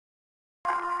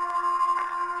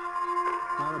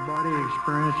near-Death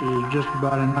experience is just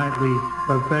about a nightly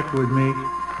effect with me.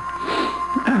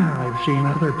 I've seen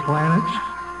other planets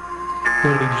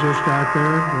that exist out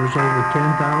there. There's over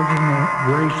 10,000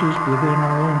 races within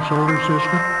our own solar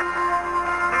system.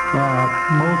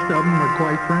 Most of them are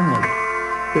quite friendly.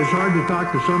 It's hard to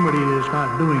talk to somebody that's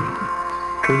not doing it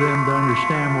for them to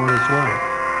understand what it's like.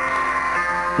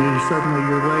 Suddenly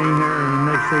you're laying there and the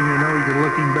next thing you know you're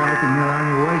looking back and you're on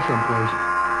your way someplace.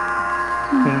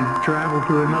 And travel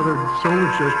to another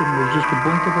solar system is just a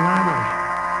blink of an eyelash.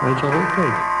 That's all it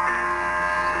takes.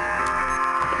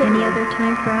 Any other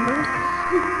time travelers?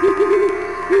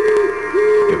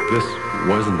 If this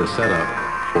wasn't a setup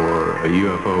for a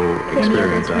UFO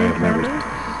experience, I have never...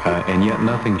 and yet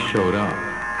nothing showed up.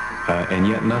 And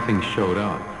yet nothing showed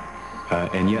up.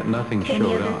 And yet nothing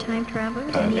showed up.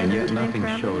 And yet nothing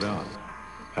showed up.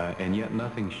 And yet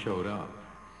nothing showed up.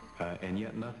 And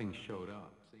yet nothing showed up.